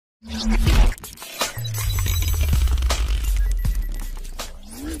நம்ம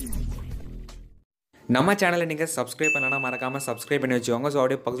சேனலை நீங்கள் சப்ஸ்கிரைப் பண்ணலன்னா மறக்காமல் சப்ஸ்கிரைப் பண்ணி வச்சுக்கோங்க. ஸோ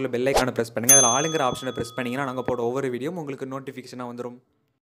அப்படியே பக்கத்தில் பெல் ஐக்கானை ப்ரெஸ் பண்ணுங்கள். அதில் ஆளுங்கிற ஆப்ஷனை ப்ரெஸ் பண்ணிங்கன்னா நாங்கள் போட ஒவ்வொரு வீடியோ உங்களுக்கு நோட்டிஃபிகேஷனாக வந்துடும்.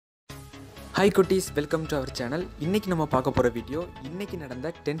 ஹாய் குட்டீஸ், வெல்கம் டு அவர் சேனல். இன்றைக்கி நம்ம பார்க்க போகிற வீடியோ இன்றைக்கி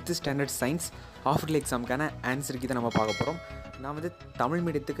நடந்த 10th ஸ்டாண்டர்ட் சயின்ஸ் ஆஃபர்லி எக்ஸாமுக்கான ஆன்சருக்கு தான் நம்ம பார்க்க போகிறோம். நான் வந்து தமிழ்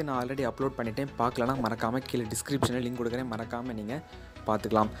மீடியத்துக்கு நான் ஆல்ரெடி அப்லோட் பண்ணிட்டேன். பார்க்கலன்னா மறக்காமல் கீழே டிஸ்கிரிப்ஷனில் லிங்க் கொடுக்குறேன், மறக்காமல் நீங்கள்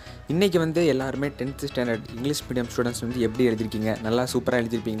பார்த்துக்கலாம். இன்றைக்கி வந்து எல்லாருமே 10th standard English medium students வந்து எப்படி எழுதிருக்கீங்க, நல்லா சூப்பராக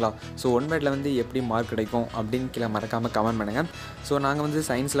எழுதிருப்பீங்களா, ஸோ ஒன் வேர்டில் வந்து எப்படி மார்க் கிடைக்கும் அப்படின்னு கீழே மறக்காமல் கமெண்ட் பண்ணுங்கள். ஸோ நாங்கள் வந்து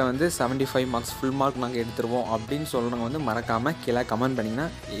சயின்ஸில் வந்து 75 மார்க்ஸ் ஃபுல் மார்க் நாங்கள் எடுத்துருவோம் அப்படின்னு சொல்கிறவங்க வந்து மறக்காமல் கீழே கமெண்ட் பண்ணிங்கன்னா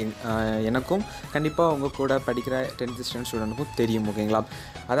எனக்கும் கண்டிப்பாக உங்கள் கூட படிக்கிற 10th ஸ்டாண்டர்ட் ஸ்டூடெண்ட்டுக்கும் தெரியும். ஓகேங்களா?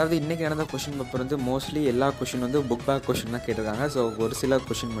 அதாவது இன்றைக்கி நடந்த கொஷின் பேப்பர் வந்து மோஸ்ட்லி எல்லா கொஷின் வந்து புக் பேக் கொஷின் தான் கேட்டிருக்காங்க. ஸோ ஒரு சில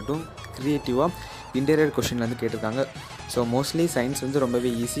கொஷின் மட்டும் க்ரியேட்டிவாக இன்டீரியர் கொஷின்லேருந்து கேட்டிருக்காங்க. ஸோ மோஸ்ட்லி சயின்ஸ் வந்து ரொம்பவே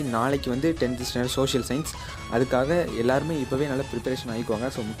ஈஸி. நாளைக்கு வந்து 10th ஸ்டாண்டர்ட் சோஷியல் சயின்ஸ், அதுக்காக எல்லாருமே இப்போவே நல்லா ப்ரிப்பரேஷன் ஆகிக்குவாங்க.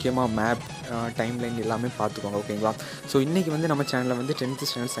 ஸோ முக்கியமாக மேப், டைம்லைன் எல்லாமே பார்த்துக்கோங்க. ஓகேங்களா? ஸோ இன்றைக்கி வந்து நம்ம சேனலில் வந்து 10th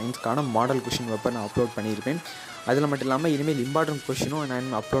standard சயின்ஸ்க்கான model question paper நான் அப்லோட் பண்ணியிருப்பேன். அதில் மட்டும் இல்லாமல் இனிமேல் இம்பார்ட்டன்ட் கொஷினும்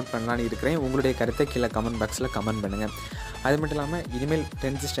நான் அப்லோட் பண்ணலான்னு இருக்கிறேன். உங்களுடைய கருத்தை கீழே கமெண்ட் பாக்ஸில் கமெண்ட் பண்ணுங்கள். அது மட்டும் இல்லாமல் இனிமேல்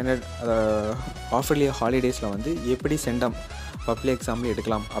 10th ஸ்டாண்டர்ட் ஆஃபர்லி ஹாலிடேஸில் வந்து எப்படி சென்டம் பப்ளிக் எக்ஸாம்பிள்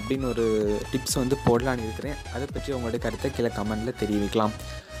எடுக்கலாம் அப்படின்னு ஒரு டிப்ஸ் வந்து போடலான்னு இருக்கிறேன். அதை பற்றி உங்களுடைய கருத்தை கீழே கமெண்டில் தெரிவிக்கலாம்.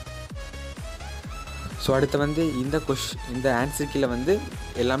 ஸோ அடுத்து வந்து இந்த ஆன்சர் கீழே வந்து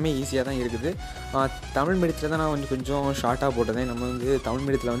எல்லாமே ஈஸியாக தான் இருக்குது. தமிழ் மீடியத்தில் தான் நான் கொஞ்சம் ஷார்ட்டாக போட்டதேன். நம்ம வந்து தமிழ்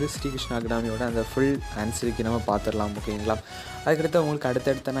மீடியத்தில் வந்து ஸ்ரீகிருஷ்ணா அகாடமியோட அந்த ஃபுல் ஆன்சருக்கு நம்ம பார்த்துடலாம். ஓகேங்களா? அதுக்கடுத்து உங்களுக்கு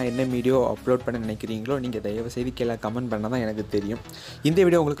அடுத்தடுத்து நான் என்ன வீடியோ அப்லோட் பண்ண நினைக்கிறீங்களோ நீங்கள் தயவுசெய்து கீழே கமெண்ட் பண்ணால் தான் எனக்கு தெரியும். இந்த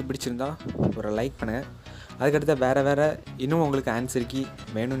வீடியோ உங்களுக்கு பிடிச்சிருந்தா ஒரு லைக் பண்ணுங்கள். அதுக்கடுத்து வேறு இன்னும் உங்களுக்கு ஆன்சருக்கு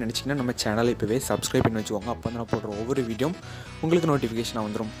வேணும்னு நினச்சிங்கன்னா நம்ம சேனலை இப்போவே சப்ஸ்கிரைப் பண்ணி வச்சுக்கோங்க. அப்போ நான் போடுற ஒவ்வொரு வீடியோ உங்களுக்கு நோட்டிஃபிகேஷனாக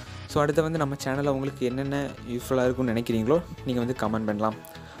வந்துடும். ஸோ அடுத்து வந்து நம்ம சேனலில் உங்களுக்கு என்னென்ன யூஸ்ஃபுல்லாக இருக்கும்னு நினைக்கிறீங்களோ நீங்கள் வந்து கமெண்ட் பண்ணலாம்.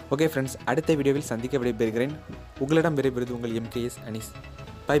 ஓகே ஃப்ரெண்ட்ஸ், அடுத்த வீடியோவில் சந்திக்க விடைபெறுகிறேன். உங்களிடம் விடைபெறுவது உங்கள் MKS அனீஸ்.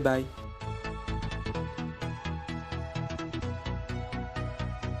 Bye bye.